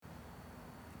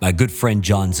My good friend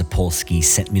John Zapolsky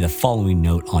sent me the following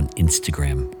note on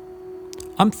Instagram.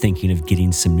 I'm thinking of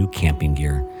getting some new camping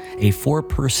gear, a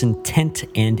 4-person tent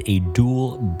and a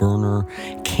dual burner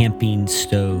camping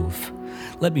stove.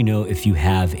 Let me know if you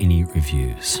have any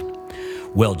reviews.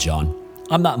 Well, John,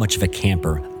 I'm not much of a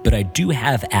camper, but I do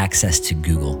have access to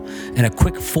Google, and a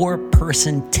quick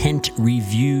 4-person tent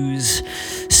reviews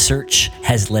search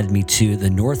has led me to the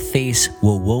North Face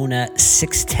Wawona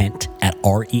 6 tent at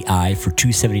REI for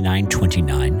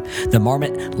 $279.29, the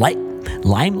Marmot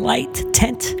Limelight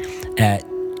tent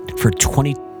for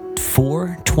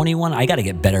 $24.21. I got to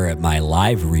get better at my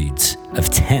live reads of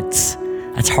tents.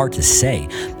 That's hard to say.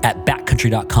 At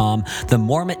backcountry.com, the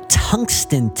Marmot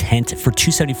Tungsten tent for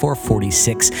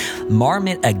 $274.46.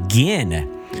 Marmot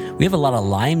again. We have a lot of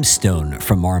limestone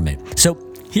from Marmot. So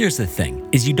here's the thing,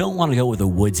 is you don't want to go with a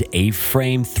Woods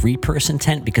A-frame 3-person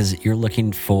tent because you're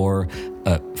looking for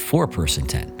a 4-person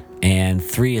tent. And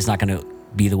 3 is not going to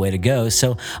be the way to go.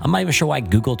 So I'm not even sure why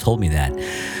Google told me that.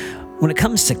 When it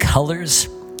comes to colors,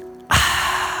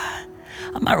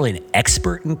 I'm not really an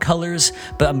expert in colors,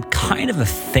 but I'm kind of a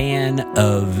fan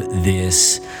of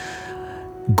this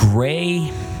gray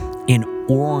and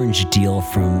orange deal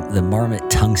from the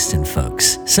Marmot Tungsten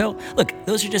folks. So look,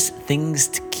 those are just things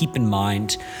to keep in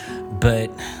mind, but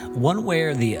one way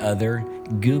or the other,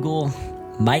 Google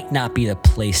might not be the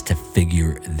place to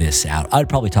figure this out. I'd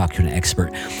probably talk to an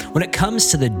expert. When it comes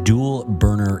to the dual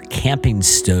burner camping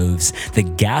stoves, the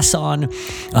Gason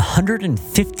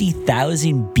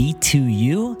 150,000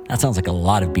 B2U, that sounds like a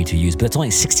lot of B2Us, but it's only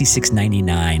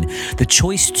 $66.99. The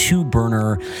Choice 2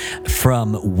 burner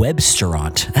from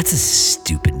Webstaurant, that's a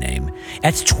stupid name.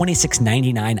 That's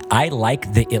 $26.99. I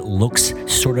like that it looks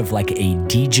sort of like a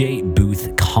DJ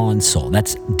booth console.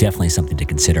 That's definitely something to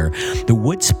consider. The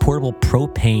Woods Portable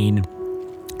Propane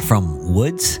from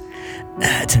Woods,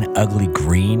 it's an ugly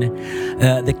green.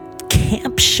 The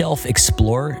Camp Shelf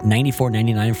Explorer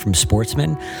 $94.99 from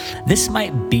Sportsman. This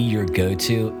might be your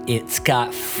go-to. It's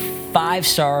got 5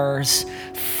 stars,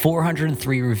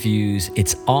 403 reviews.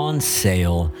 It's on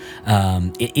sale.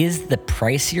 It is the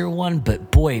pricier one,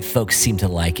 but boy, folks seem to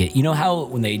like it. You know how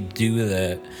when they do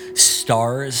the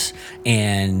stars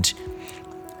and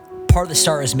part of the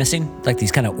star is missing, like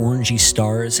these kind of orangey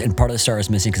stars, and part of the star is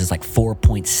missing because it's like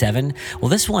 4.7. Well,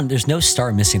 this one, there's no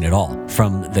star missing at all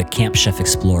from the Camp Chef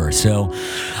Explorer. So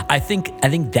I think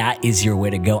that is your way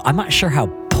to go. I'm not sure how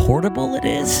portable it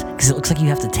is because it looks like you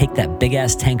have to take that big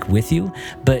ass tank with you,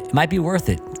 but it might be worth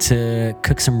it to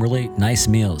cook some really nice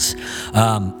meals.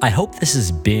 I hope this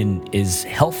has been as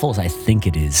helpful as I think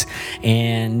it is,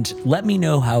 and let me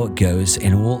know how it goes,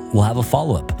 and we'll have a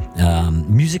follow-up.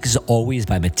 Music is always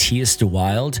by Matthias de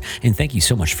Wild, and thank you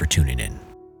so much for tuning in.